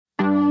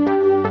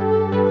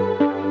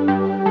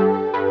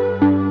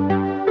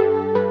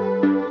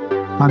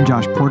I'm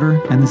Josh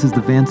Porter, and this is the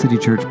Van City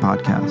Church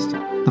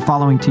podcast. The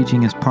following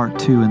teaching is part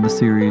 2 in the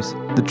series,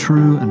 The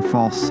True and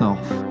False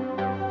Self.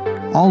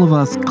 All of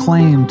us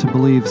claim to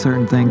believe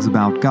certain things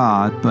about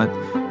God, but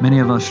many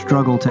of us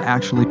struggle to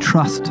actually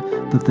trust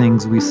the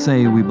things we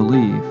say we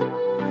believe.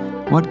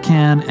 What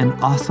can an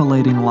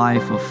oscillating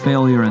life of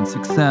failure and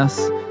success,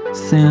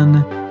 sin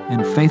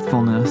and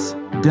faithfulness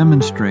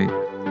demonstrate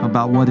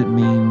about what it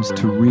means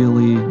to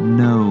really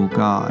know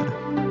God?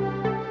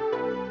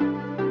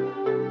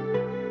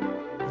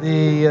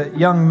 The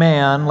young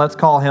man, let's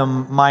call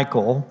him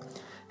Michael,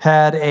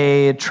 had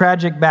a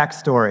tragic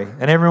backstory,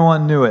 and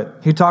everyone knew it.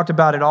 He talked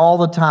about it all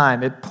the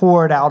time. It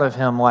poured out of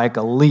him like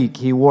a leak.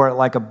 He wore it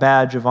like a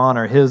badge of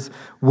honor, his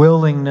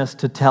willingness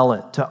to tell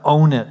it, to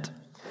own it.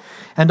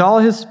 And all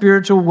his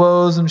spiritual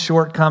woes and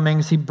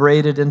shortcomings, he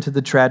braided into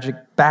the tragic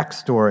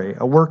backstory,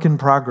 a work in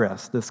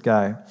progress, this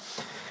guy.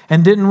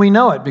 And didn't we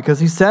know it? Because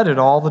he said it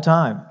all the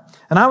time.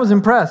 And I was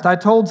impressed. I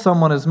told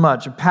someone as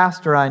much. A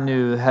pastor I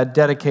knew had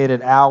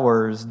dedicated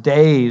hours,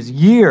 days,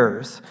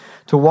 years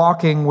to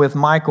walking with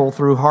Michael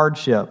through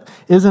hardship.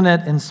 Isn't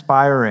it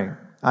inspiring?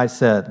 I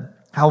said.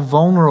 How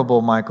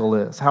vulnerable Michael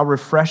is. How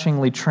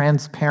refreshingly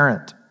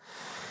transparent.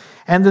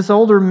 And this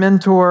older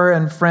mentor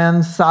and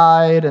friend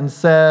sighed and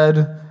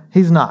said,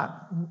 he's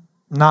not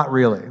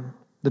really.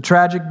 The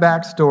tragic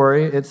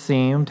backstory, it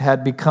seemed,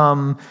 had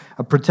become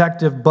a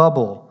protective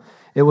bubble.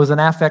 It was an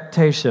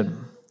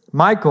affectation.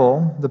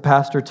 Michael, the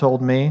pastor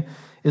told me,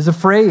 is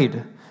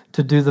afraid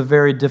to do the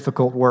very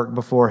difficult work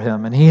before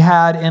him. And he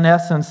had, in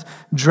essence,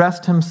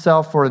 dressed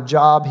himself for a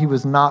job he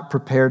was not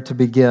prepared to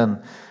begin,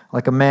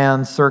 like a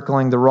man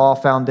circling the raw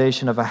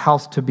foundation of a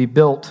house to be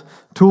built,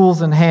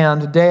 tools in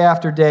hand, day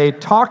after day,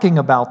 talking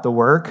about the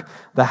work,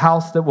 the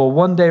house that will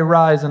one day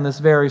rise in this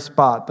very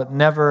spot, but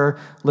never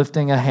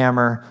lifting a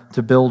hammer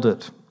to build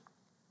it.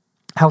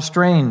 How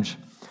strange,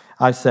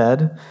 I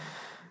said,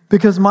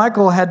 because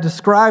Michael had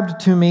described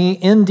to me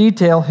in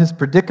detail his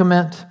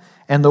predicament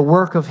and the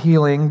work of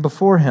healing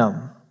before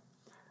him.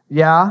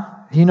 Yeah,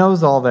 he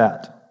knows all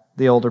that,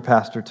 the older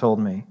pastor told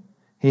me.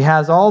 He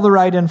has all the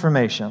right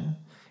information.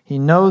 He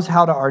knows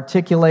how to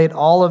articulate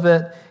all of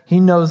it. He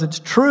knows it's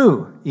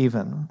true,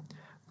 even.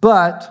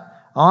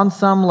 But on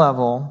some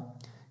level,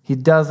 he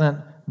doesn't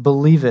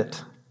believe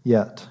it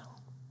yet.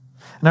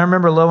 And I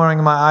remember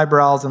lowering my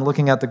eyebrows and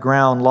looking at the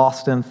ground,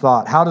 lost in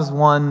thought. How does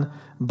one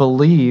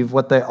believe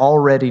what they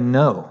already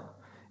know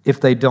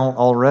if they don't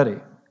already?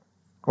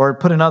 Or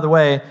put another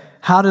way,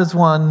 how does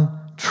one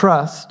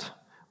trust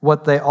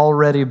what they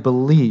already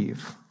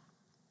believe?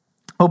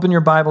 Open your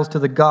Bibles to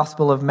the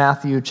Gospel of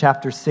Matthew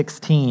chapter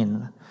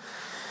 16.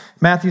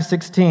 Matthew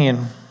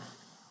 16.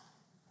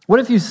 What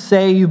if you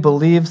say you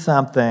believe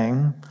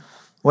something?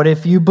 What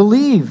if you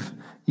believe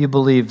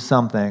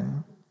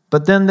something?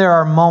 But then there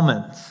are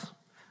moments,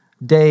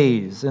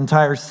 days,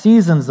 entire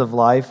seasons of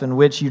life in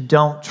which you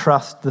don't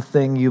trust the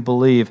thing you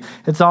believe.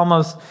 It's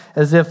almost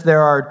as if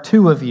there are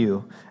two of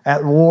you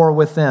at war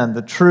within,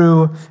 the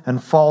true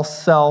and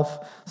false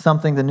self,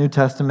 something the New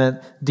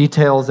Testament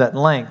details at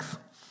length.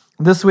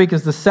 This week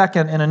is the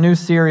second in a new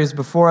series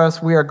before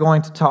us. We are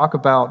going to talk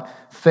about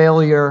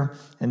failure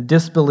and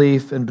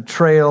disbelief and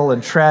betrayal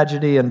and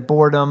tragedy and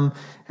boredom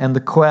and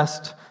the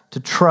quest to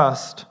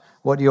trust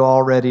what you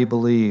already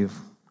believe.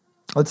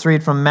 Let's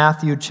read from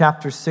Matthew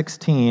chapter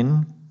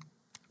 16,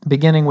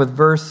 beginning with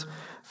verse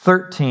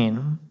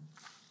 13.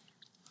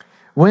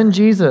 When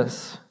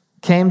Jesus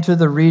came to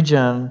the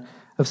region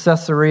of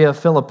Caesarea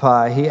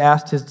Philippi, he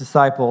asked his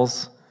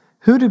disciples,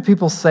 "Who do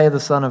people say the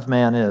Son of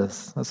Man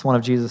is?" That's one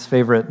of Jesus'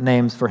 favorite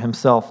names for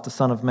himself, the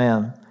Son of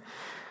Man.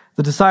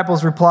 The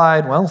disciples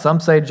replied, "Well, some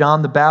say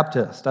John the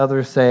Baptist,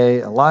 others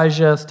say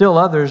Elijah, still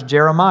others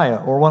Jeremiah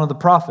or one of the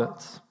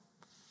prophets."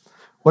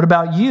 "What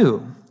about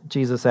you?"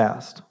 Jesus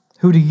asked.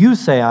 "Who do you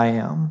say I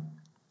am?"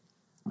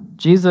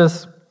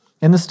 Jesus,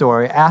 in the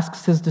story,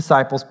 asks his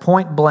disciples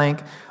point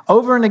blank,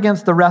 over and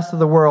against the rest of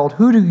the world,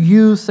 "Who do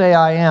you say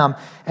I am?"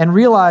 And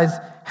realize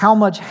how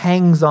much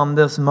hangs on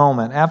this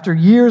moment. After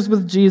years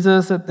with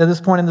Jesus, at this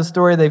point in the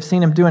story, they've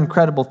seen him do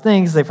incredible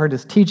things. They've heard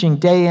his teaching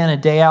day in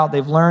and day out.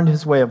 They've learned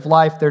his way of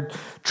life. They're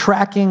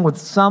tracking with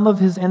some of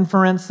his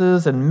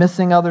inferences and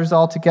missing others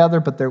altogether,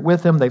 but they're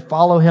with him. They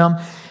follow him.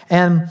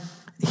 And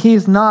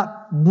he's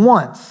not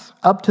once,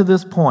 up to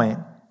this point,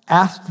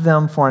 asked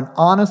them for an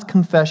honest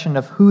confession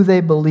of who they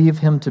believe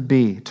him to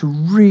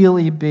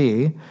really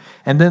be.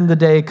 And then the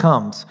day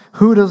comes.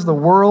 Who does the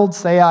world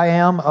say I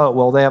am? Oh,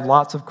 well, they have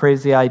lots of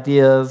crazy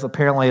ideas.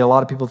 Apparently, a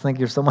lot of people think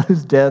you're someone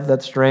who's dead.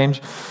 That's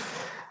strange.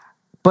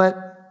 But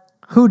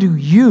who do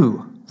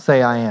you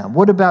say I am?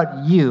 What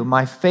about you,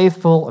 my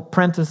faithful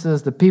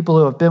apprentices, the people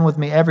who have been with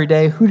me every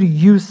day? Who do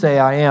you say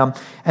I am?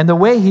 And the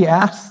way he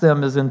asks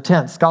them is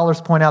intense.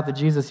 Scholars point out that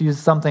Jesus used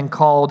something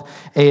called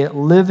a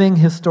living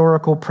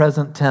historical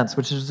present tense,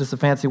 which is just a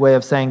fancy way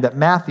of saying that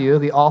Matthew,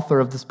 the author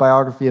of this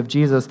biography of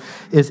Jesus,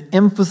 is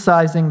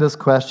emphasizing this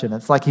question.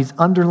 It's like he's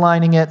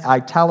underlining it,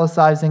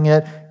 italicizing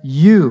it.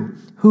 You,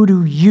 who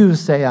do you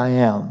say I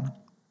am?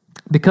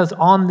 because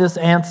on this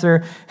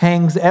answer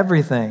hangs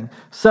everything.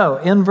 So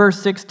in verse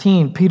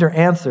 16, Peter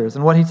answers,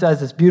 and what he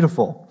says is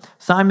beautiful.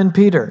 Simon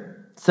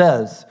Peter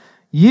says,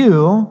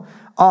 "You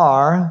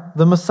are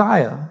the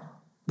Messiah,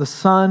 the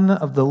Son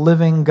of the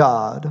living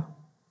God."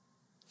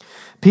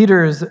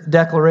 Peter's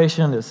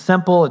declaration is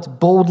simple, it's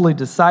boldly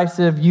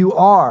decisive. You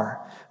are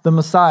the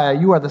Messiah.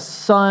 You are the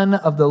Son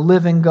of the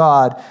living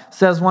God.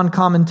 Says one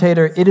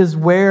commentator, it is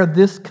where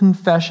this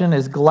confession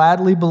is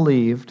gladly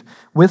believed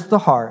with the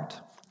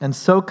heart and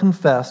so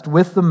confessed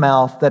with the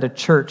mouth that a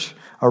church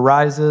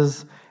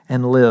arises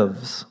and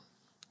lives.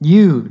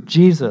 You,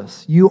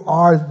 Jesus, you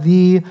are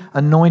the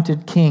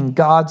anointed King,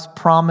 God's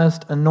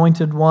promised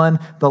anointed one,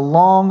 the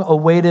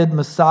long-awaited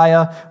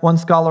Messiah. One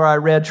scholar I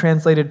read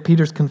translated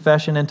Peter's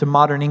confession into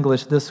modern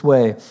English this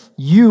way: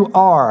 you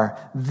are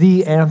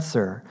the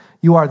answer.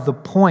 You are the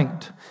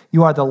point.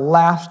 You are the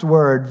last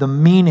word, the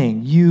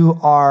meaning. You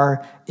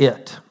are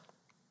it.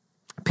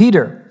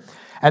 Peter,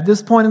 at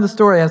this point in the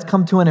story, has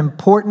come to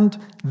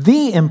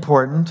the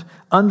important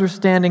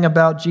understanding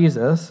about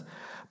Jesus,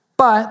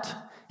 but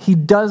he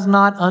does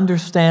not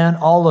understand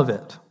all of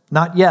it.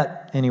 Not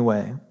yet,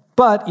 anyway.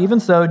 But even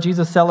so,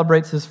 Jesus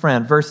celebrates his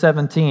friend. Verse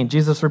 17,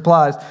 Jesus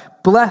replies,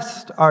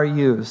 "Blessed are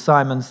you,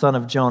 Simon, son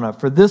of Jonah,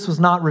 for this was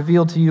not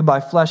revealed to you by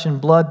flesh and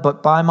blood,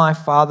 but by my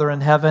Father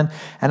in heaven.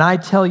 And I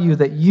tell you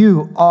that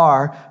you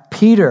are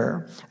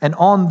Peter, and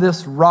on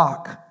this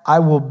rock I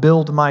will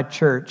build my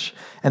church,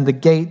 and the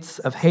gates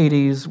of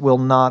Hades will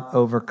not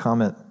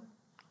overcome it."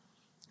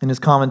 In his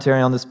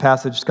commentary on this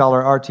passage,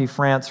 scholar R.T.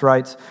 France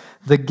writes,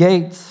 "The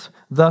gates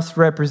thus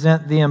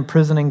represent the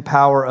imprisoning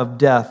power of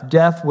death.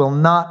 Death will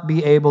not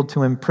be able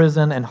to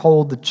imprison and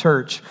hold the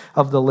church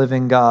of the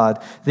living God.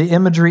 The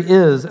imagery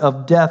is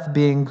of death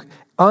being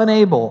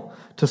unable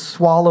to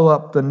swallow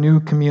up the new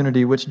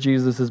community which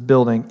Jesus is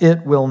building.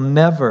 It will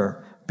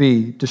never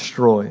be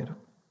destroyed."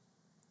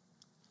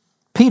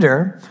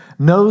 Peter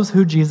knows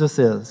who Jesus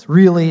is,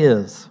 really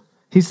is.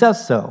 He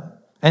says so,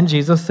 and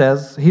Jesus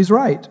says he's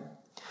right.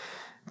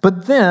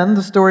 But then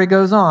the story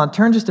goes on.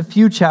 Turn just a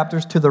few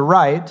chapters to the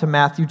right to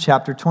Matthew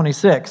chapter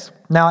 26.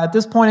 Now, at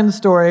this point in the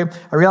story,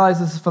 I realize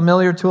this is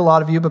familiar to a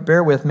lot of you, but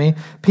bear with me.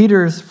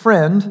 Peter's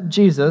friend,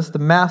 Jesus, the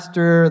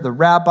master, the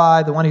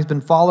rabbi, the one he's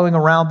been following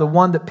around, the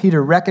one that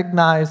Peter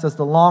recognized as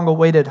the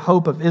long-awaited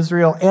hope of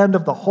Israel and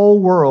of the whole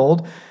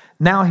world,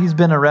 now he's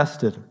been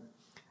arrested.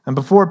 And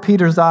before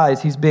Peter's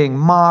eyes, he's being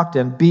mocked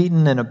and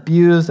beaten and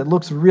abused. It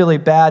looks really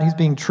bad. He's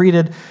being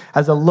treated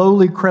as a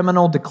lowly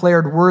criminal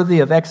declared worthy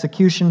of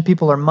execution.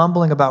 People are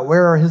mumbling about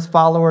where are his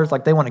followers,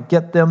 like they want to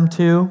get them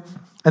too.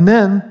 And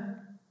then,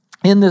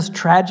 in this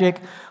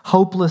tragic,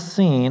 hopeless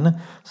scene,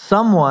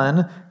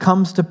 someone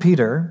comes to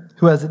Peter,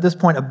 who has at this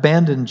point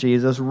abandoned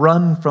Jesus,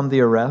 run from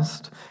the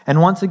arrest.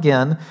 And once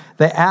again,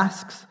 they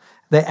ask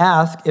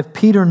if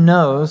Peter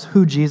knows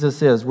who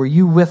Jesus is. Were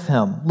you with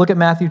him? Look at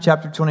Matthew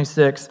chapter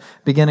 26,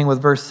 beginning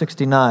with verse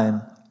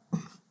 69.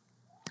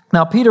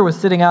 Now Peter was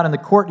sitting out in the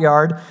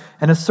courtyard,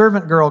 and a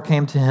servant girl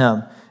came to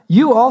him.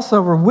 "You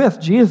also were with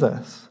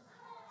Jesus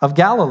of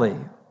Galilee,"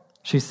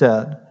 she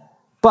said.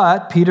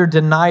 But Peter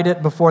denied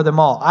it before them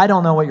all. "I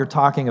don't know what you're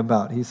talking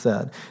about," he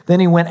said. Then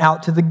he went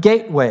out to the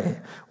gateway,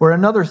 where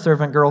another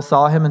servant girl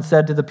saw him and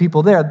said to the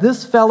people there,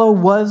 "This fellow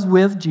was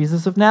with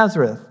Jesus of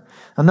Nazareth."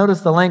 Now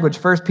notice the language.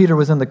 First, Peter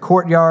was in the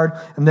courtyard,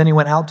 and then he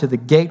went out to the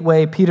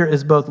gateway. Peter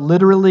is both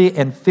literally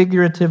and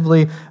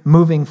figuratively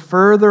moving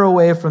further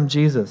away from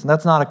Jesus. And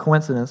that's not a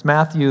coincidence.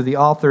 Matthew, the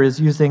author, is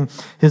using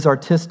his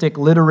artistic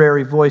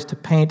literary voice to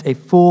paint a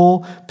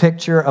full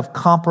picture of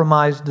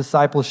compromised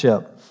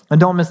discipleship. And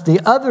don't miss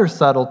the other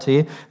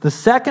subtlety. The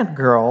second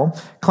girl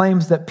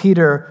claims that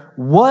Peter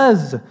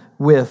was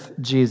with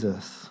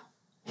Jesus.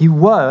 He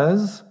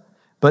was,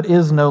 but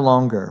is no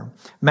longer.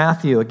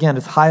 Matthew, again,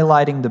 is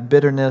highlighting the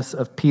bitterness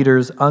of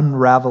Peter's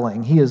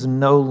unraveling. He is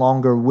no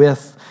longer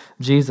with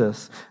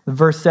Jesus. In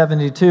verse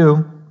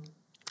 72,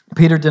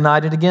 Peter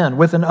denied it again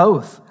with an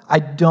oath. "I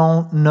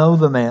don't know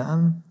the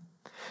man."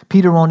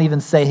 Peter won't even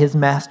say his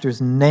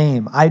master's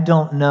name. "I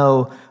don't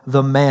know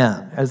the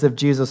man," as if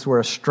Jesus were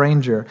a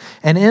stranger.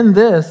 And in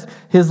this,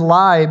 his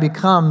lie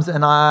becomes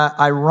an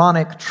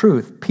ironic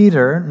truth.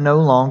 Peter no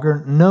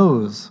longer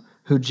knows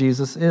who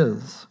Jesus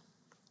is.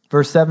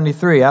 Verse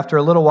 73, after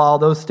a little while,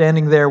 those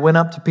standing there went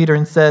up to Peter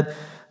and said,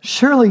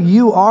 "Surely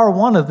you are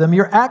one of them.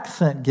 Your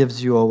accent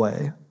gives you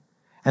away."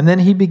 And then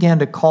he began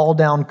to call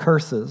down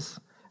curses,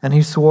 and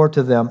he swore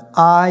to them,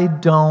 "I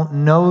don't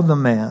know the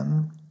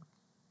man."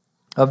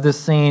 Of this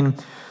scene,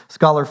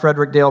 scholar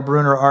Frederick Dale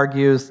Bruner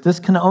argues, this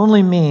can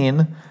only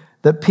mean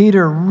that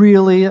Peter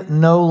really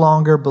no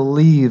longer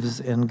believes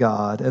in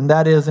God. And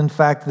that is, in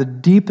fact, the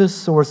deepest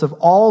source of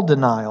all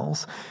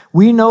denials.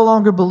 We no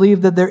longer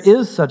believe that there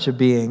is such a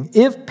being.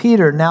 If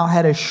Peter now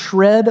had a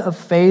shred of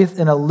faith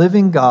in a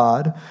living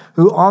God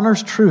who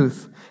honors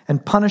truth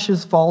and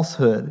punishes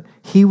falsehood,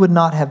 he would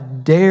not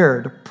have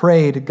dared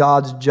pray to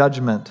God's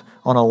judgment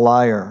on a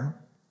liar.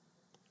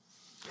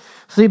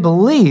 See,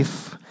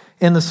 belief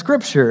in the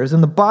scriptures,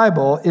 in the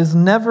Bible, is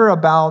never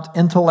about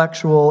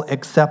intellectual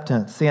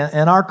acceptance. See,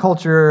 in our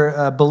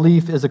culture,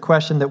 belief is a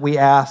question that we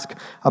ask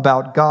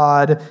about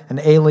God and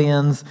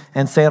aliens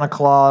and Santa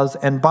Claus,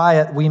 and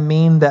by it we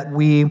mean that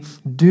we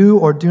do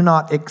or do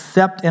not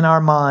accept in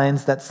our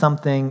minds that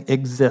something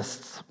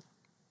exists.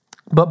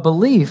 But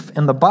belief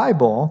in the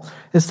Bible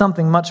is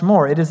something much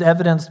more. It is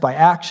evidenced by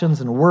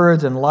actions and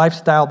words and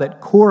lifestyle that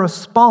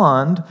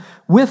correspond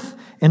with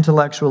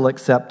intellectual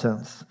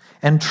acceptance,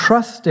 and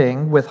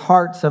trusting with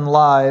hearts and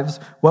lives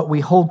what we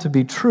hold to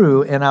be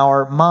true in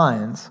our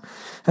minds.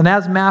 And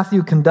as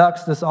Matthew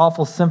conducts this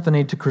awful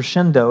symphony to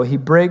crescendo, he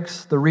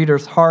breaks the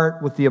reader's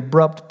heart with the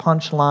abrupt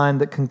punchline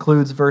that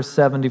concludes verse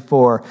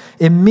 74.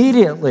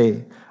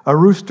 Immediately a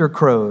rooster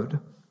crowed.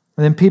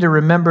 And then Peter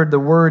remembered the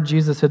word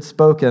Jesus had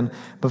spoken,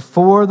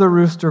 "Before the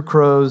rooster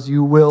crows,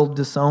 you will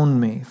disown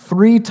me."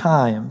 3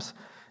 times.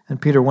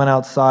 And Peter went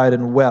outside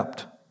and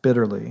wept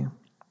bitterly.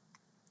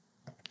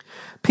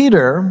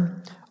 Peter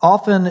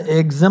often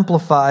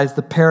exemplifies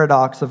the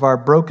paradox of our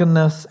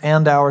brokenness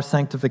and our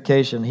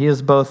sanctification. He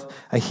is both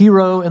a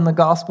hero in the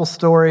gospel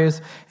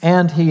stories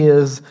and he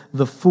is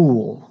the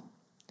fool.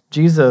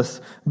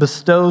 Jesus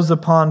bestows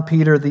upon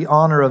Peter the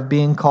honor of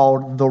being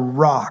called the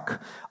rock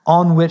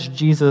on which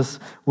Jesus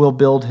will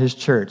build his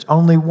church.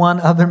 Only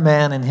one other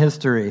man in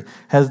history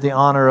has the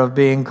honor of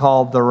being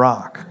called the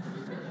rock.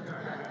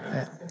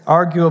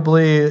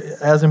 Arguably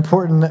as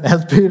important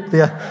as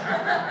Peter,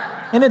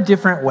 in a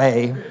different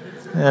way.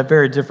 In a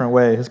very different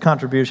way. His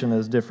contribution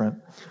is different.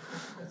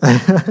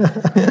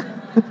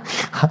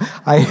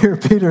 I hear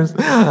Peter's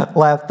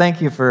laugh. Thank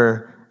you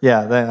for,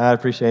 I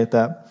appreciate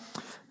that.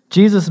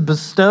 Jesus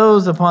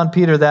bestows upon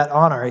Peter that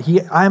honor.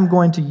 I am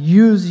going to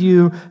use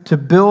you to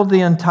build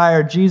the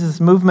entire Jesus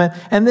movement.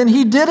 And then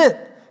he did it.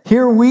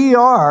 Here we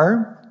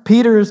are.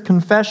 Peter's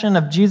confession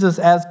of Jesus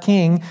as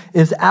king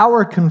is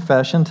our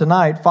confession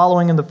tonight,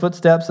 following in the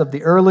footsteps of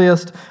the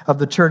earliest of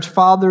the church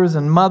fathers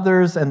and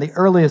mothers and the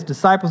earliest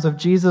disciples of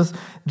Jesus.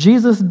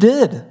 Jesus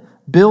did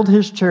build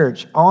his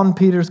church on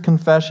Peter's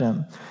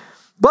confession.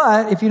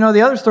 But if you know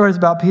the other stories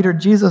about Peter,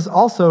 Jesus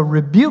also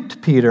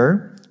rebuked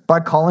Peter by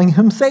calling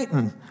him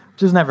Satan,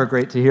 which is never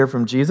great to hear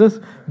from Jesus.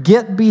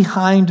 "Get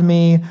behind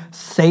me,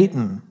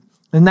 Satan."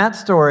 In that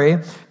story,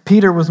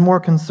 Peter was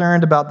more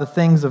concerned about the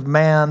things of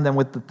man than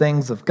with the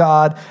things of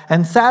God.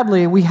 And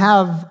sadly, we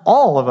have,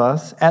 all of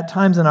us, at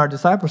times in our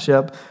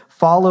discipleship,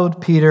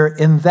 followed Peter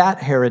in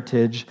that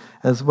heritage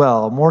as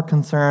well, more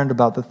concerned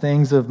about the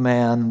things of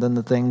man than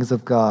the things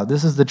of God.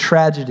 This is the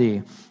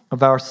tragedy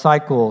of our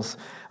cycles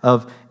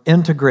of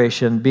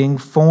integration, being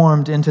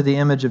formed into the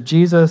image of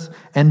Jesus,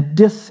 and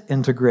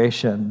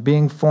disintegration,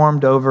 being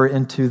formed over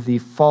into the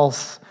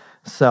false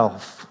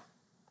self.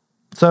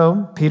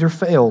 So, Peter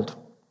failed.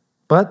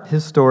 But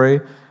his story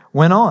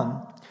went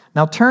on.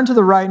 Now turn to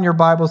the right in your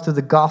Bibles to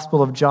the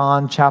Gospel of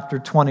John, chapter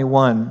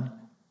 21.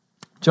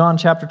 John,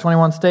 chapter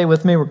 21, stay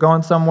with me. We're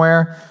going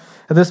somewhere.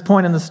 At this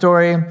point in the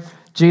story,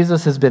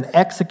 Jesus has been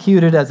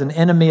executed as an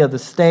enemy of the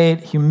state,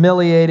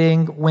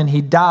 humiliating. When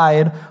he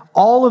died,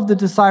 all of the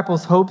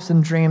disciples' hopes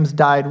and dreams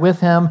died with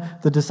him.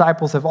 The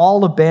disciples have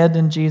all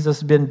abandoned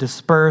Jesus, been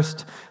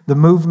dispersed. The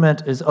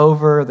movement is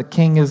over. The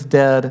king is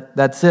dead.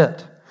 That's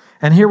it.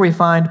 And here we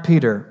find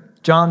Peter.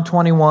 John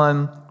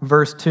 21,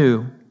 verse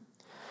 2.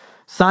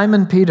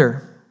 Simon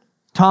Peter,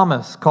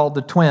 Thomas, called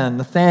the twin,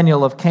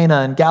 Nathanael of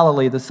Cana in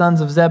Galilee, the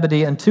sons of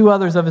Zebedee, and 2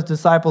 others of his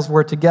disciples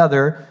were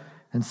together.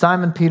 And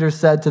Simon Peter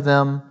said to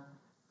them,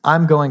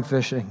 "I'm going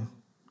fishing."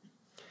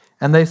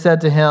 And they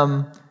said to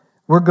him,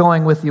 "We're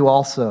going with you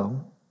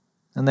also."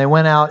 And they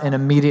went out and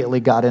immediately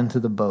got into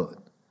the boat.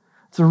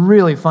 It's a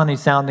really funny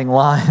sounding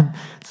line,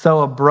 so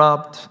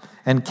abrupt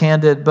and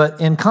candid, but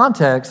in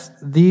context,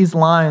 these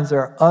lines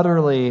are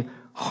utterly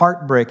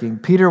heartbreaking.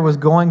 Peter was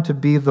going to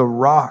be the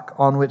rock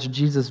on which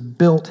Jesus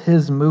built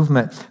his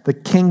movement, the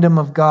kingdom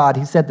of God.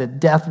 He said that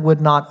death would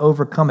not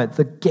overcome it.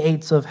 The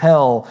gates of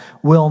hell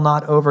will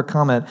not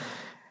overcome it.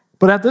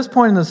 But at this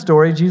point in the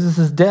story, Jesus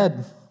is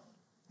dead.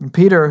 And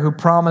Peter, who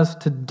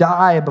promised to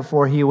die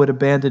before he would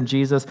abandon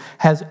Jesus,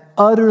 has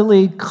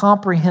utterly,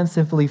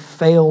 comprehensively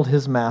failed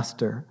his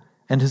master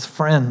and his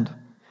friend.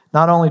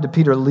 Not only did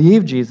Peter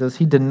leave Jesus,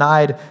 he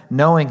denied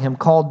knowing him,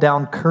 called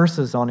down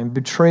curses on him,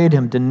 betrayed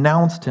him,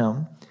 denounced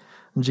him.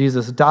 And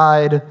Jesus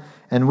died,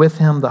 and with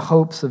him the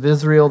hopes of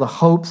Israel, the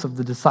hopes of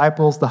the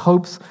disciples, the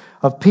hopes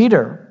of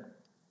Peter.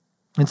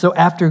 And so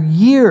after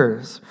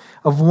years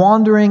of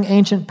wandering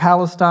ancient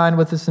Palestine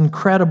with this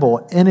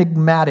incredible,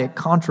 enigmatic,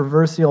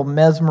 controversial,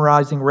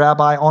 mesmerizing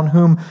rabbi on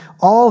whom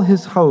all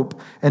his hope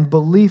and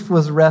belief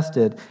was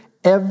rested,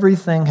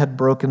 everything had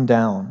broken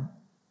down.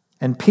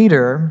 And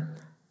Peter,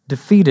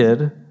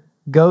 defeated,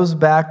 goes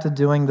back to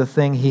doing the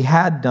thing he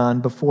had done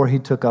before he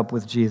took up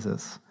with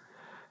Jesus,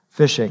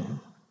 fishing.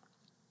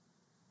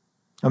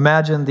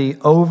 Imagine the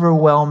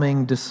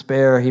overwhelming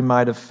despair he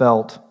might have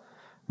felt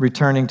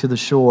returning to the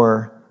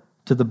shore,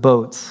 to the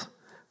boats,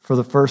 for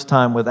the first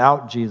time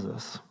without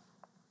Jesus.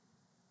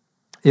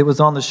 It was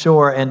on the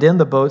shore and in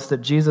the boats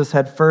that Jesus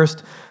had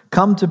first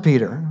come to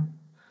Peter.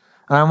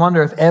 And I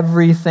wonder if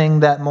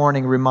everything that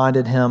morning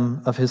reminded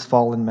him of his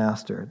fallen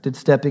master. Did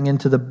stepping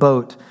into the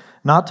boat,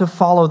 not to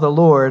follow the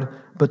Lord,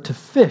 but to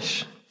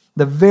fish,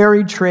 the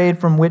very trade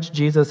from which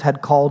Jesus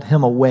had called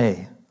him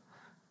away.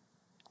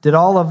 Did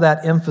all of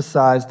that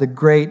emphasize the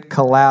great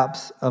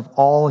collapse of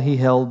all he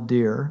held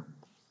dear?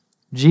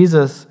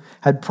 Jesus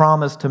had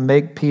promised to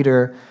make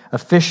Peter a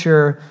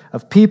fisher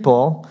of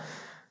people,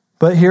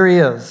 but here he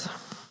is,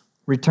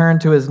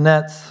 returned to his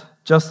nets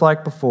just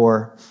like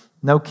before.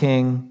 No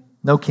king,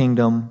 no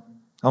kingdom,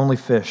 only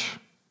fish.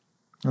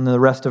 And the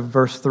rest of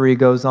verse 3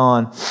 goes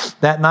on.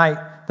 That night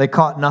they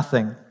caught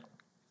nothing.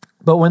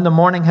 But when the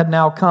morning had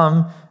now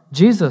come,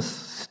 Jesus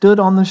stood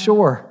on the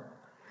shore.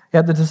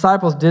 Yet the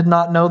disciples did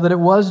not know that it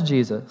was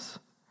Jesus.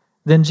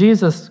 Then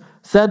Jesus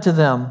said to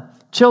them,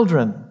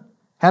 "Children,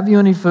 have you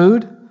any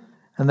food?"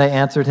 And they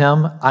answered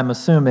him, I'm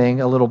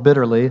assuming a little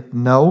bitterly,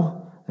 "No."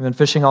 They've been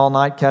fishing all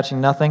night, catching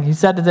nothing. He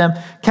said to them,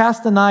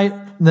 "Cast the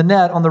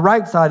net on the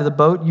right side of the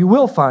boat, you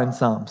will find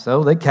some."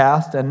 So they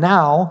cast, and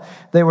now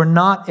they were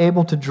not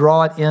able to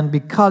draw it in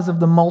because of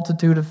the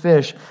multitude of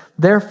fish.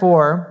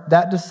 Therefore,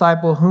 that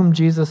disciple whom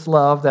Jesus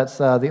loved, that's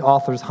the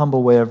author's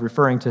humble way of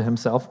referring to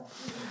himself,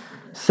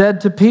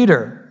 said to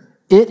Peter,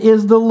 "It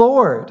is the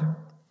Lord."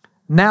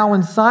 Now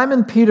when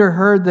Simon Peter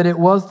heard that it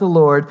was the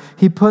Lord,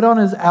 he put on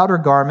his outer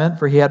garment,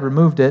 for he had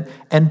removed it,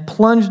 and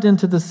plunged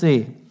into the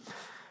sea.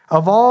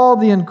 Of all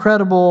the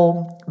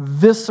incredible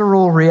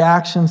visceral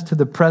reactions to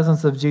the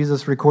presence of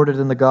Jesus recorded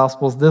in the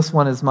Gospels, this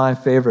one is my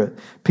favorite.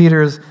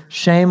 Peter's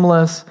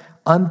shameless,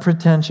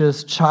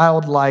 unpretentious,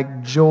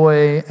 childlike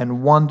joy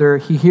and wonder.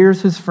 He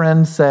hears his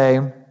friend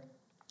say,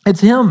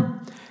 "It's him."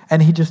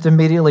 And he just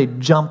immediately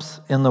jumps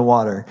in the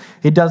water.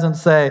 He doesn't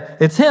say,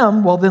 "It's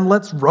him, well then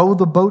let's row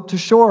the boat to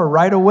shore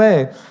right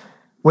away."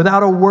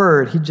 Without a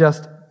word, he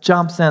just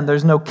jumps in.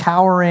 There's no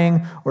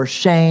cowering or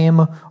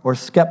shame or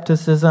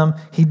skepticism.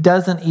 He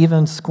doesn't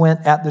even squint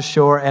at the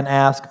shore and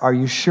ask, "Are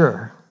you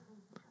sure?"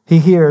 He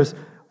hears,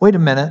 "Wait a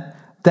minute,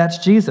 that's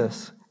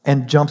Jesus,"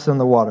 and jumps in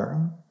the water.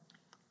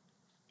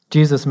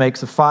 Jesus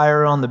makes a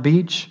fire on the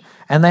beach,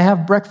 and they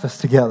have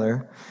breakfast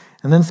together.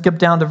 And then skip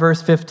down to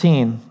verse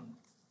 15.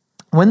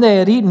 When they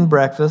had eaten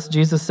breakfast,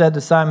 Jesus said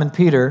to Simon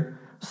Peter,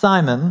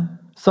 "Simon,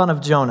 son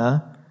of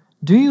Jonah,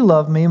 do you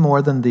love me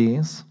more than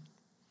these?"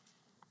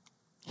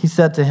 He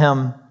said to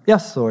him,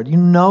 "Yes, Lord, you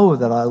know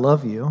that I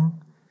love you."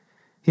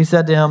 He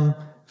said to him,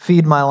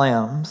 "Feed my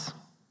lambs."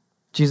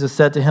 Jesus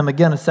said to him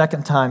again a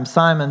second time,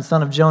 "Simon,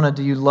 son of Jonah,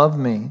 do you love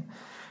me?"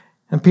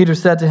 And Peter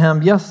said to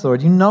him, "Yes,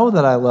 Lord, you know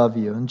that I love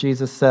you." And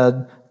Jesus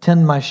said,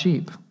 "Tend my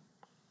sheep."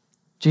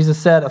 Jesus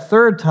said a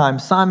third time,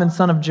 "Simon,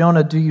 son of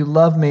Jonah, do you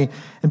love me?"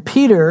 And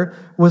Peter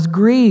was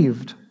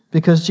grieved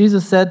because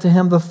Jesus said to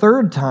him the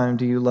third time,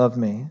 "Do you love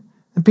me?"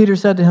 And Peter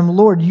said to him,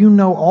 "Lord, you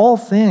know all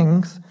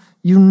things.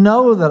 You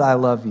know that I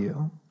love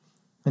you."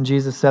 And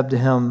Jesus said to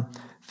him,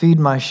 "Feed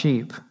my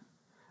sheep.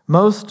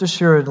 Most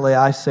assuredly,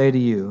 I say to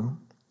you,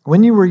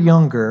 when you were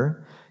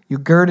younger, you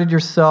girded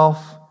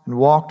yourself and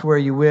walked where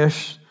you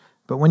wished.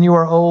 But when you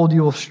are old,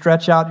 you will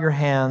stretch out your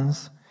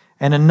hands,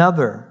 and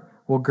another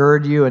will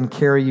gird you and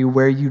carry you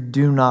where you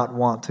do not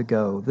want to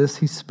go." This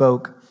he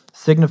spoke,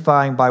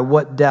 signifying by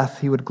what death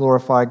he would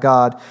glorify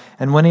God.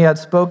 And when he had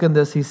spoken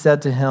this, he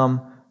said to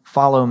him,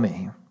 "Follow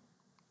me."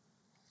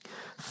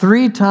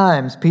 3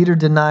 times Peter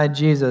denied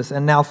Jesus,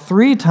 and now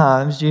 3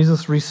 times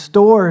Jesus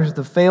restores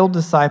the failed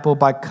disciple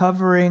by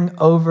covering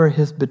over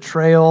his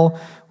betrayal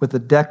with a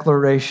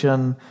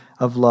declaration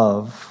of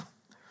love.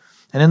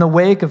 And in the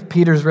wake of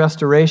Peter's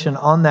restoration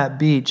on that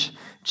beach,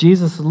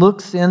 Jesus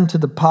looks into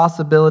the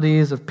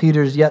possibilities of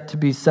Peter's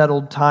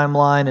yet-to-be-settled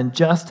timeline, and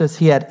just as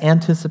he had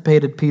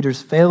anticipated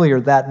Peter's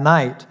failure that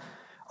night,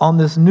 on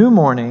this new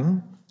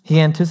morning, he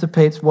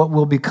anticipates what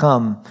will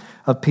become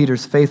of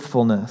Peter's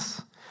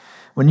faithfulness.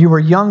 When you were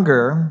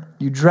younger,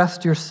 you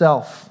dressed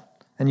yourself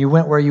and you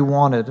went where you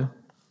wanted.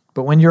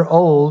 But when you're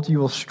old, you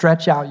will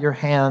stretch out your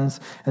hands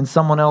and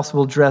someone else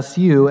will dress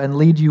you and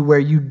lead you where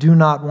you do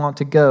not want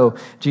to go.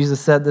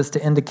 Jesus said this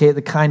to indicate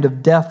the kind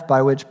of death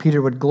by which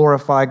Peter would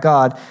glorify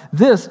God.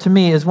 This, to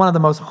me, is one of the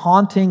most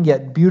haunting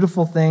yet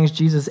beautiful things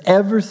Jesus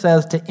ever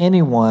says to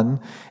anyone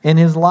in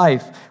his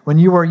life. When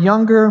you were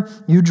younger,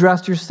 you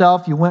dressed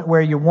yourself, you went where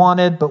you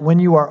wanted, but when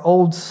you are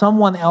old,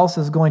 someone else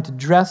is going to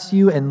dress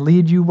you and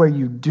lead you where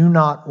you do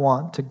not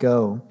want to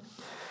go.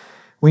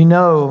 We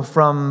know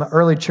from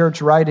early church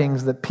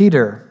writings that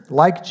Peter,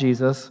 like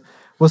Jesus,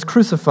 was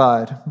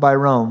crucified by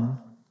Rome.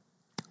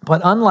 But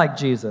unlike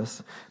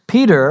Jesus,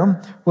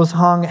 Peter was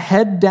hung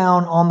head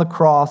down on the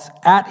cross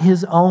at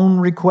his own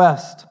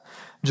request.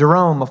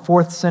 Jerome, a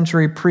 4th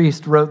century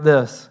priest, wrote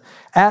this,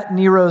 "At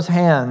Nero's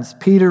hands,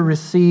 Peter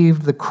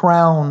received the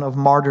crown of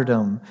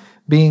martyrdom,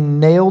 being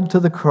nailed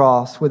to the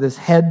cross with his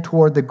head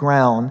toward the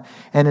ground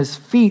and his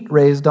feet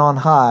raised on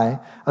high,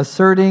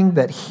 asserting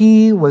that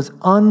he was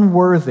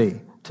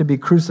unworthy to be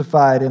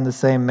crucified in the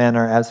same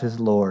manner as his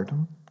Lord."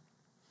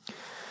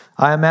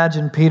 I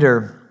imagine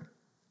Peter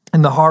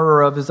in the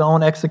horror of his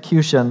own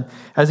execution,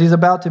 as he's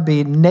about to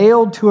be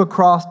nailed to a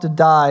cross to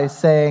die,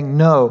 saying,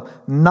 "No,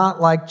 not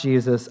like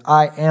Jesus,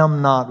 I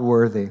am not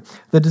worthy."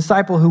 The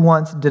disciple who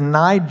once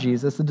denied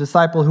Jesus, the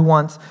disciple who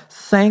once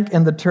sank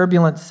in the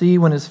turbulent sea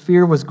when his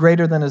fear was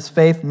greater than his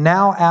faith,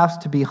 now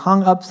asks to be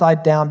hung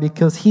upside down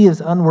because he is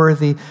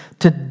unworthy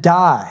to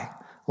die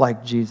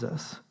like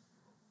Jesus.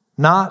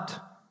 Not,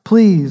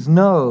 "Please,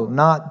 no,"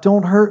 not,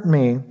 "Don't hurt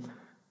me,"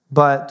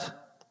 but,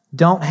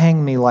 "Don't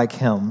hang me like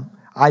him.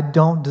 I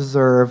don't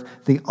deserve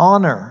the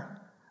honor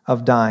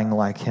of dying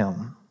like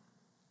him."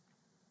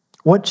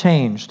 What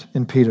changed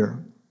in Peter?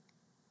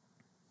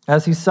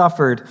 As he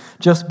suffered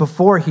just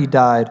before he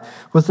died,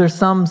 was there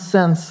some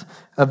sense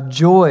of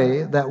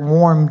joy that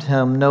warmed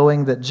him,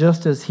 knowing that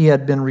just as he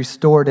had been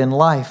restored in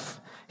life,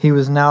 he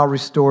was now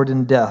restored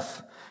in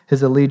death?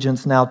 His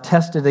allegiance now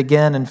tested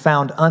again and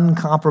found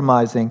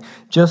uncompromising,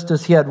 just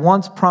as he had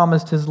once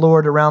promised his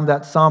Lord around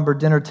that somber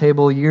dinner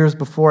table years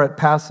before at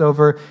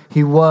Passover,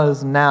 he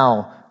was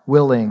now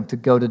willing to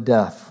go to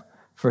death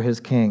for his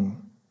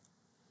King.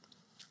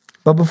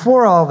 But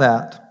before all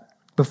that,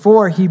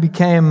 before he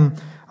became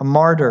a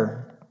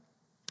martyr,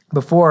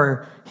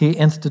 before he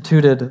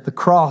instituted the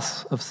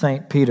cross of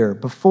St. Peter,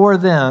 before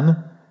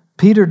then,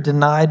 Peter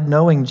denied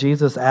knowing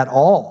Jesus at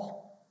all.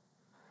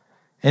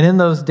 And in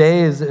those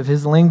days of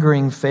his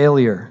lingering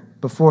failure,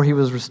 before he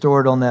was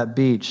restored on that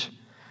beach,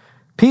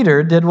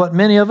 Peter did what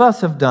many of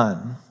us have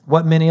done,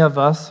 what many of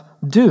us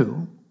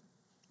do.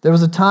 There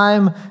was a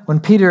time when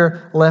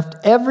Peter left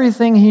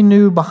everything he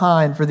knew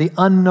behind for the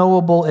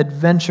unknowable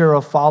adventure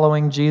of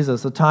following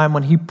Jesus, a time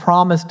when he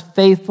promised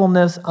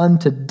faithfulness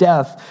unto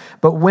death.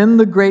 But when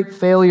the great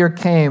failure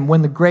came,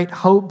 when the great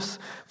hopes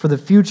for the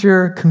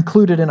future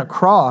concluded in a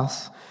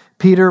cross,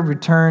 Peter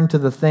returned to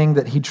the thing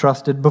that he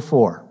trusted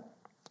before: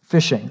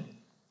 fishing.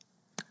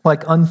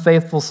 Like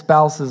unfaithful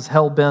spouses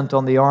hell-bent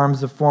on the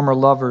arms of former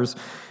lovers,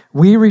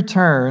 we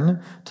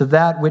return to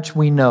that which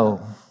we know,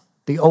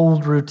 the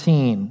old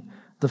routine,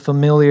 the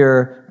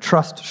familiar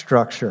trust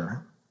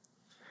structure.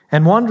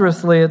 And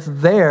wondrously, it's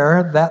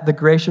there that the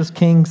gracious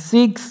King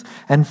seeks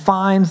and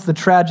finds the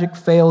tragic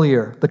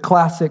failure, the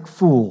classic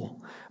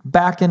fool,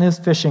 back in his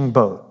fishing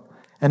boat.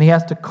 And he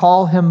has to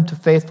call him to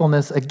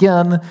faithfulness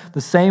again,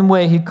 the same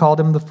way he called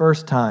him the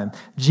first time.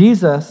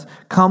 Jesus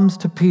comes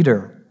to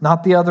Peter,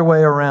 not the other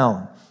way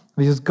around.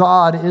 Because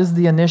God is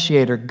the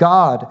initiator.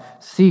 God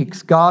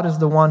seeks. God is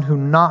the one who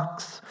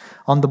knocks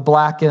on the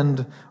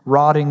blackened,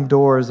 rotting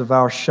doors of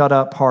our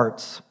shut-up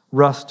hearts,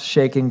 rust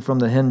shaking from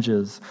the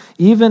hinges.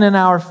 Even in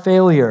our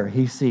failure,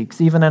 he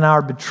seeks. Even in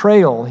our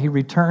betrayal, he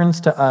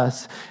returns to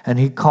us and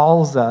he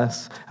calls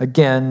us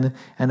again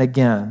and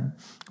again.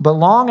 But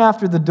long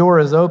after the door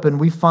is open,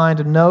 we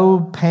find no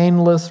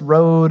painless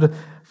road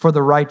for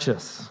the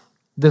righteous,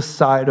 this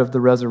side of the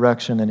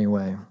resurrection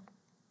anyway.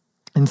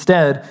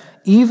 Instead,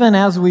 even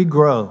as we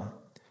grow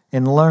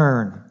and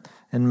learn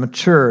and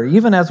mature,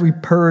 even as we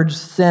purge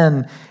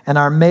sin and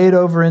are made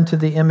over into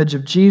the image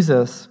of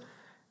Jesus,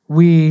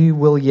 we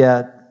will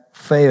yet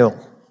fail.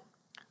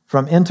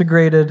 From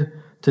integrated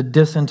to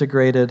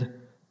disintegrated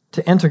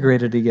to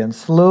integrated again,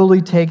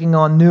 slowly taking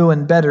on new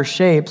and better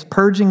shapes,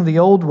 purging the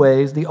old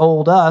ways, the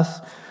old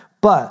us,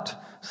 but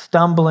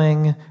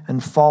stumbling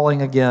and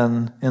falling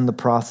again in the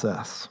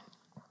process.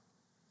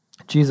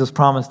 Jesus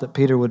promised that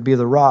Peter would be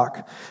the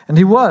rock, and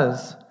he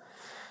was.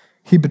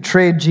 He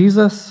betrayed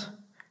Jesus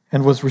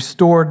and was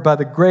restored by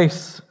the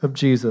grace of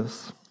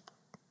Jesus.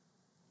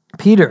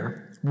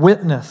 Peter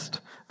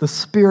witnessed the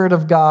Spirit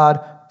of God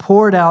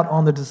poured out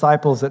on the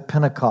disciples at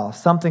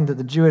Pentecost, something that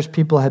the Jewish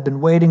people had been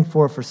waiting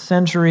for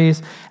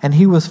centuries, and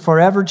he was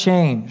forever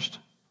changed.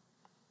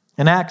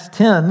 In Acts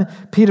 10,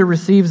 Peter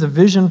receives a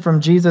vision from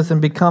Jesus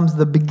and becomes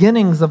the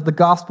beginnings of the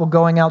gospel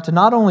going out to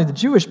not only the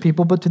Jewish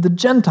people, but to the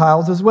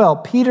Gentiles as well.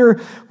 Peter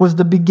was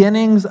the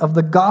beginnings of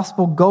the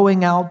gospel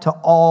going out to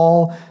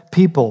all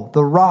people,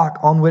 the rock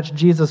on which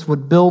Jesus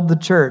would build the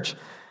church.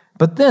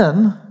 But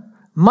then,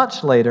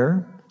 much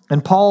later, in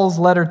Paul's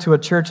letter to a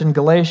church in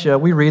Galatia,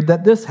 we read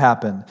that this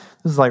happened.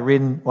 This is like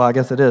reading, well, I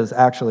guess it is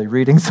actually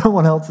reading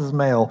someone else's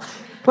mail.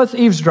 Let's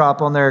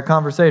eavesdrop on their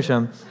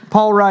conversation.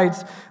 Paul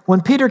writes, "When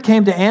Peter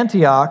came to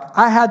Antioch,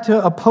 I had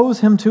to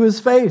oppose him to his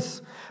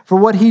face, for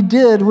what he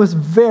did was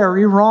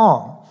very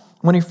wrong.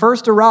 When he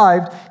first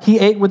arrived, he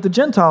ate with the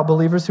Gentile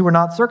believers who were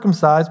not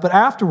circumcised, but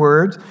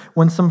afterwards,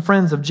 when some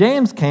friends of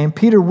James came,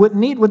 Peter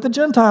wouldn't eat with the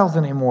Gentiles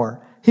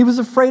anymore. He was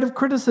afraid of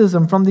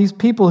criticism from these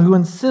people who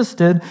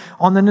insisted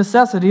on the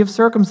necessity of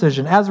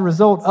circumcision. As a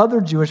result, other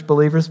Jewish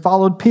believers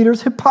followed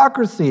Peter's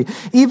hypocrisy.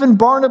 Even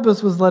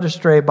Barnabas was led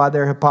astray by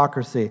their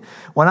hypocrisy.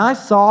 When I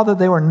saw that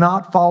they were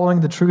not following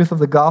the truth of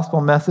the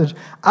gospel message,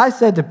 I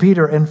said to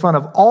Peter in front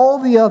of all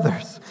the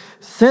others,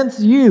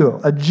 'Since you,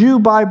 a Jew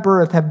by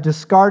birth, have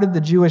discarded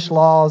the Jewish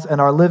laws and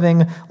are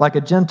living like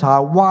a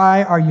Gentile,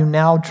 why are you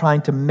now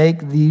trying to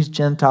make these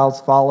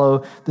Gentiles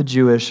follow the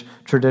Jewish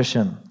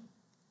tradition?'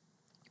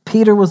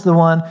 Peter was the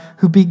one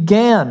who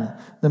began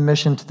the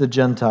mission to the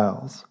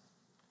Gentiles.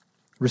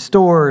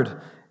 Restored,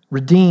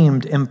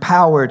 redeemed,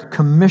 empowered,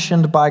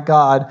 commissioned by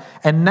God,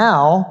 and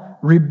now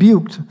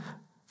rebuked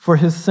for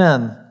his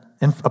sin,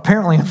 and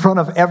apparently in front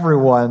of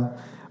everyone,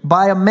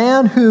 by a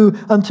man who,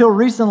 until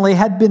recently,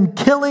 had been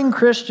killing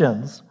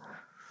Christians.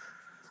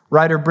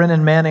 Writer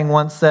Brennan Manning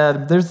once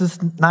said, there's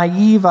this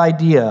naive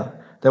idea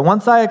that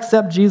once I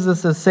accept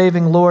Jesus as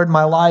saving Lord,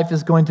 my life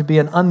is going to be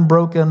an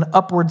unbroken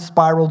upward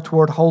spiral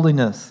toward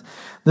holiness,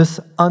 this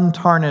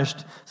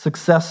untarnished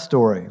success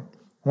story.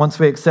 Once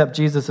we accept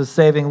Jesus as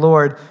saving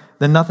Lord,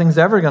 then nothing's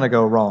ever going to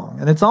go wrong.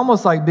 And it's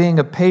almost like being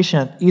a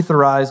patient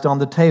etherized on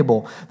the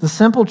table. The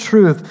simple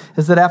truth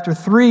is that after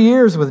 3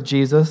 years with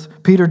Jesus,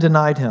 Peter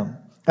denied him.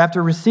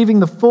 After receiving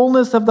the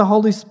fullness of the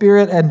Holy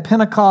Spirit at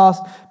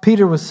Pentecost,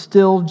 Peter was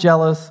still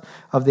jealous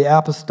of the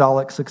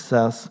apostolic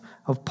success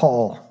of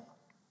Paul.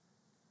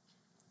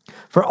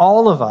 For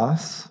all of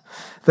us,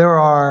 there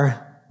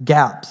are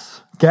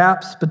gaps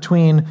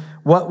between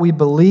what we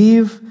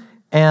believe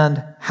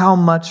and how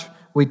much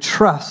we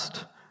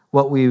trust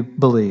what we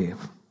believe.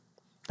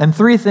 And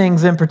 3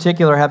 things in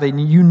particular have a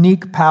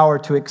unique power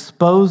to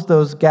expose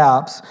those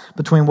gaps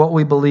between what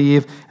we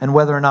believe and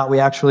whether or not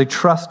we actually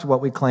trust what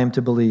we claim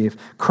to believe.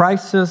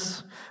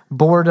 Crisis,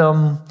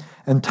 boredom,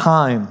 and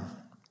time.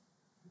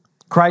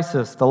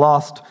 Crisis, the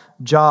lost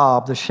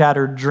job, the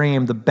shattered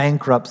dream, the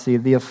bankruptcy,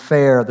 the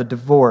affair, the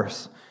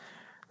divorce,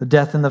 the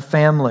death in the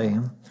family,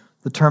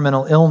 the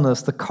terminal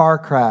illness, the car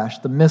crash,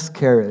 the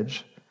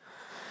miscarriage.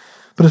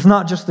 But it's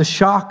not just the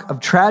shock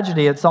of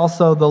tragedy, it's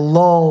also the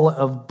lull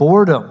of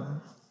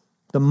boredom,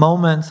 the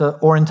moments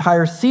or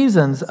entire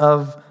seasons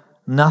of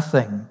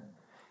nothing.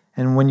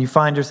 And when you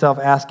find yourself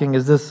asking,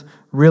 is this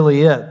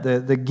really it?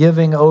 The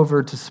giving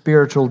over to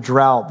spiritual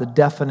drought, the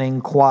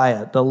deafening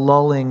quiet, the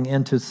lulling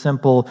into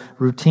simple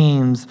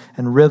routines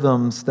and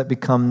rhythms that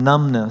become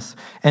numbness.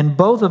 And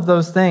both of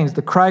those things,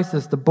 the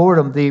crisis, the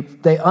boredom, they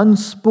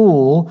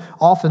unspool,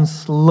 often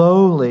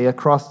slowly,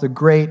 across the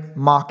great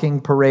mocking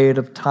parade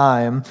of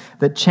time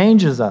that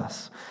changes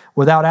us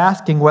without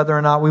asking whether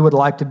or not we would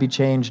like to be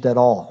changed at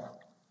all.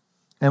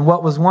 And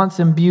what was once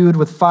imbued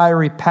with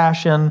fiery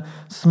passion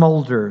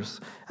smolders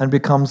and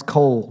becomes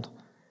cold.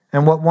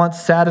 And what once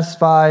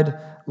satisfied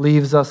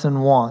leaves us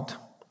in want.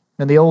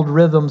 And the old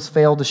rhythms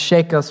fail to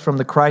shake us from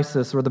the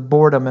crisis or the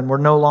boredom, and we're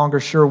no longer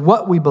sure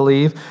what we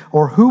believe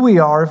or who we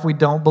are if we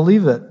don't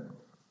believe it.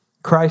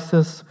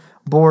 Crisis,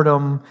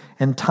 boredom,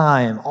 and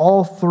time,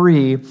 all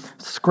 3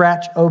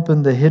 scratch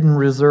open the hidden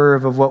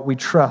reserve of what we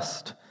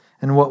trust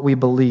and what we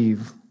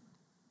believe.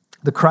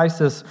 The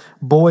crisis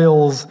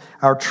boils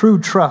our true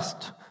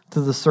trust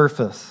to the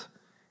surface,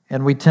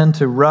 and we tend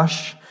to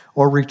rush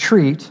or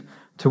retreat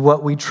to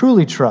what we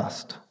truly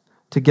trust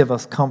to give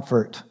us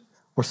comfort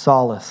or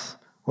solace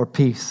or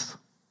peace.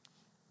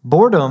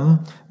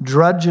 Boredom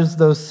drudges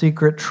those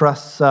secret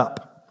trusts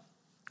up,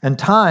 and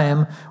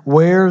time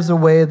wears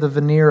away the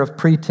veneer of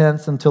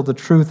pretense until the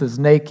truth is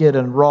naked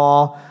and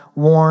raw,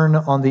 worn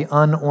on the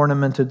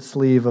unornamented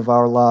sleeve of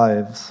our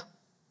lives.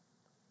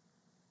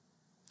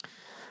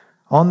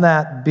 On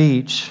that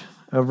beach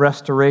of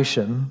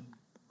restoration,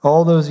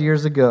 all those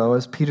years ago,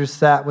 as Peter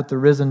sat with the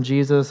risen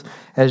Jesus,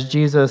 as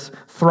Jesus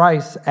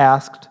thrice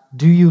asked,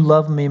 "Do you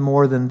love me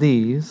more than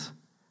these?"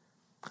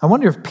 I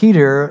wonder if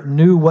Peter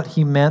knew what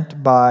he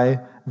meant by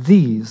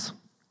these.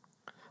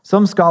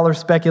 Some scholars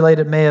speculate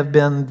it may have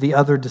been the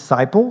other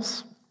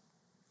disciples,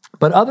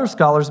 but other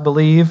scholars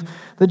believe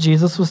that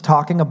Jesus was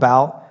talking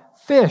about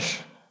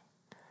fish.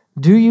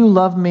 Do you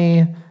love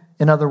me,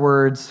 in other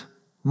words,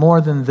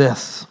 more than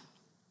this?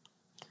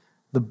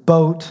 The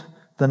boat,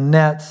 the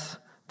nets,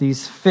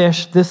 these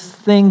fish, this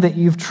thing that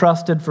you've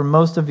trusted for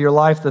most of your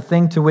life, the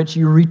thing to which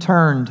you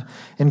returned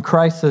in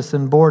crisis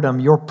and boredom,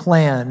 your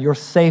plan, your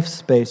safe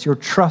space, your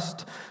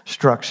trust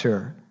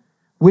structure.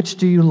 Which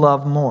do you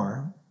love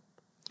more?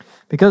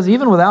 Because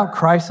even without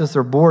crisis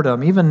or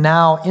boredom, even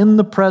now in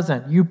the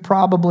present, you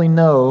probably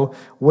know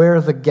where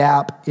the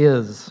gap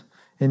is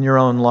in your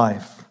own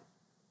life.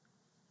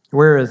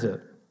 Where is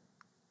it?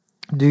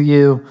 Do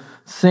you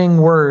sing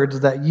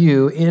words that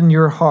you, in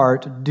your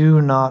heart, do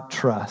not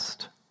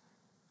trust?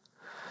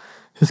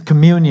 Is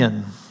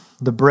communion,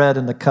 the bread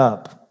and the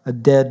cup, a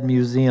dead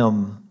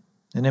museum,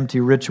 an empty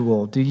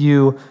ritual? Do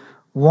you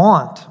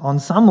want, on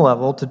some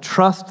level, to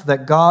trust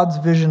that God's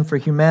vision for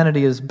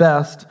humanity is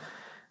best,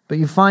 but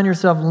you find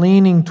yourself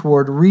leaning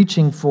toward,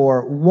 reaching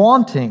for,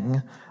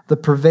 wanting the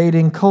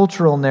pervading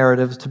cultural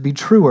narratives to be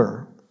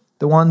truer,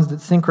 the ones that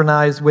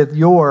synchronize with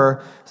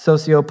your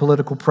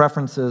socio-political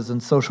preferences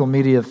and social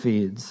media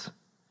feeds?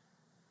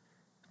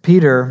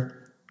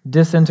 Peter,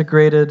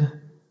 disintegrated,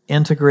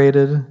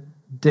 integrated,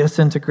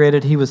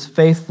 disintegrated. He was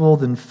faithful,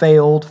 then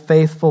failed,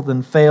 faithful,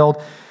 then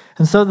failed.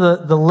 And so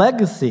the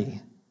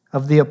legacy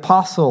of the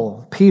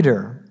apostle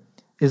Peter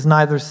is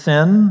neither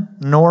sin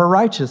nor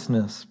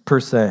righteousness per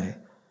se.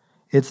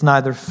 It's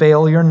neither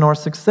failure nor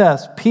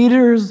success.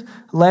 Peter's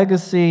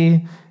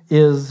legacy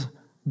is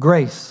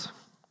grace,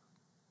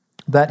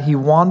 that he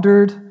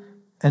wandered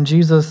and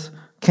Jesus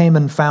came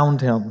and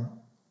found him,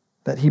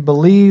 that he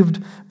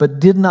believed but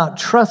did not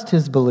trust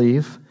his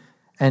belief,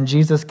 and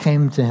Jesus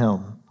came to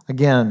him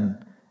again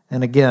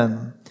and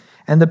again.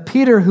 And the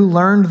Peter who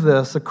learned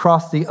this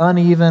across the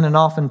uneven and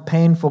often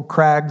painful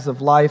crags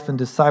of life and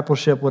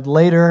discipleship would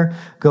later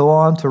go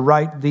on to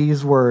write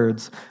these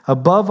words,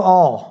 above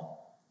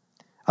all,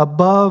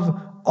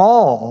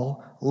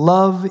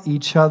 love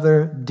each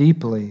other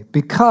deeply,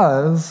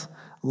 because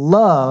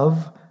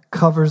love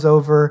covers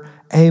over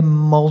a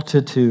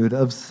multitude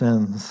of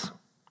sins.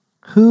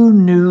 Who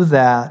knew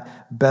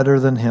that better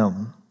than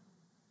him?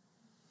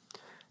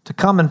 To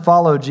come and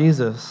follow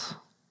Jesus,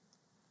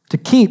 to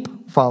keep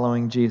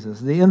following Jesus.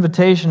 The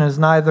invitation is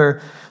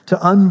neither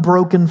to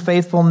unbroken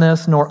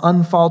faithfulness nor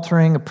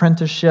unfaltering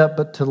apprenticeship,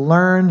 but to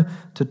learn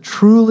to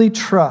truly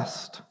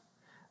trust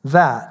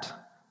that,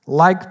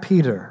 like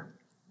Peter,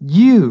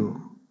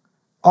 you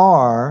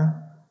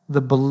are the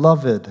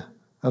beloved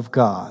of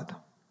God.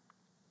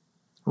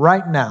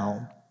 Right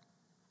now,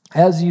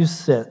 as you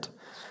sit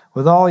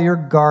with all your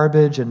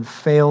garbage and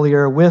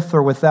failure, with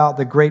or without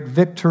the great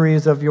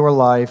victories of your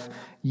life,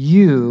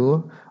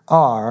 you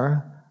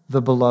are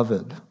the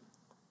beloved.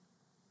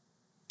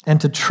 And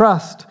to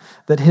trust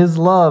that his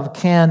love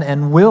can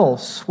and will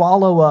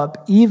swallow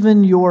up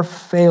even your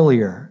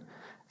failure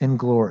in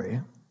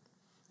glory.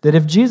 That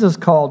if Jesus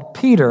called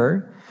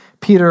Peter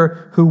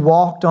who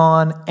walked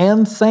on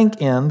and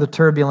sank in the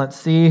turbulent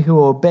sea,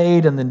 who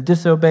obeyed and then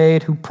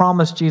disobeyed, who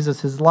promised Jesus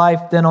his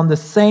life, then on the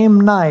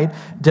same night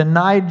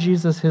denied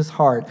Jesus his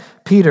heart.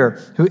 Peter,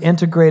 who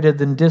integrated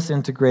then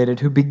disintegrated,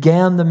 who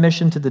began the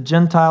mission to the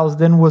Gentiles,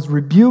 then was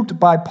rebuked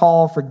by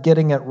Paul for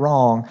getting it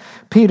wrong.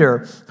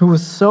 Peter, who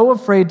was so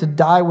afraid to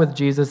die with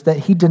Jesus that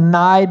he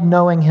denied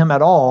knowing him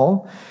at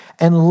all,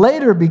 and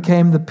later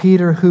became the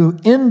Peter who,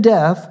 in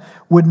death,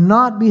 would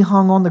not be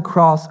hung on the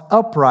cross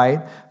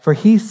upright, for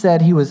he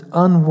said he was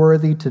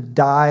unworthy to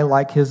die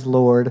like his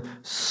Lord.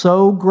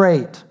 So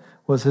great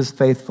was his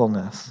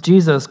faithfulness.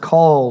 Jesus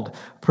called,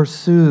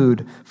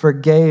 pursued,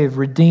 forgave,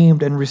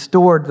 redeemed, and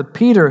restored the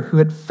Peter who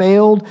had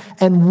failed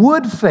and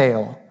would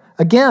fail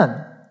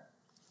again.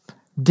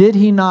 Did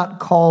he not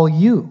call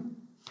you?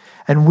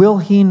 And will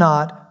he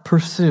not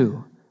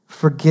pursue,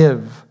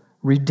 forgive,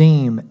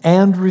 redeem,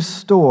 and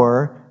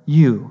restore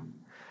you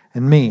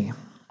and me?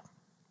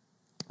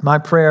 My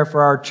prayer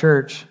for our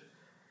church,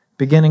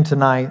 beginning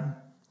tonight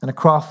and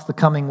across the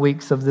coming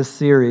weeks of this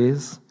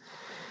series,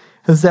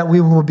 is that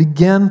we will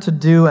begin to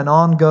do an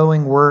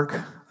ongoing work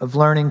of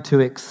learning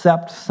to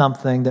accept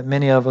something that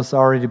many of us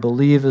already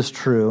believe is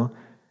true,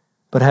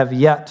 but have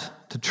yet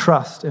to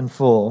trust in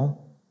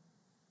full.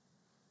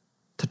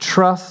 To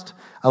trust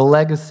a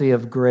legacy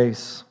of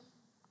grace,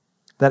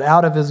 that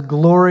out of his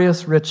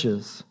glorious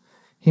riches,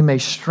 he may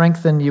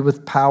strengthen you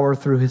with power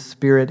through his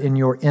Spirit in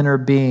your inner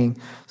being,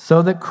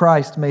 so that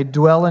Christ may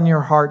dwell in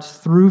your hearts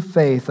through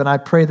faith. And I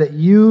pray that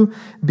you,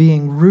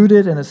 being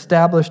rooted and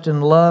established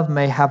in love,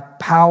 may have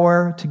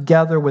power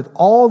together with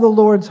all the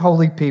Lord's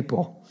holy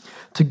people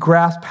to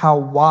grasp how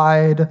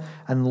wide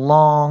and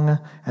long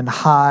and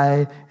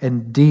high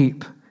and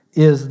deep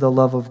is the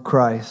love of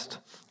Christ,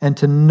 and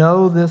to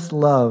know this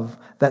love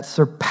that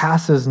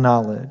surpasses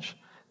knowledge,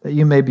 that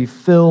you may be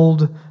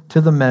filled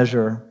to the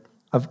measure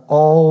of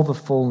all the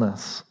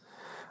fullness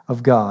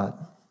of God.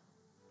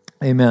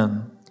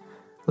 Amen.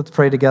 Let's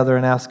pray together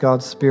and ask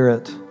God's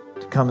Spirit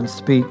to come and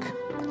speak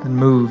and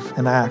move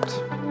and act.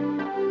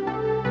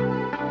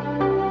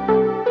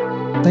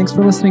 Thanks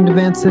for listening to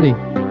Van City.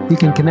 You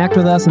can connect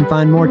with us and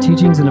find more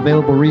teachings and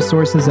available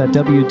resources at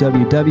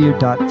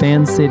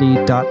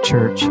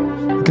www.vancity.church.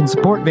 You can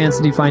support Van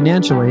City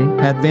financially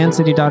at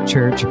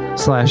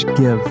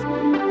vancity.church/give.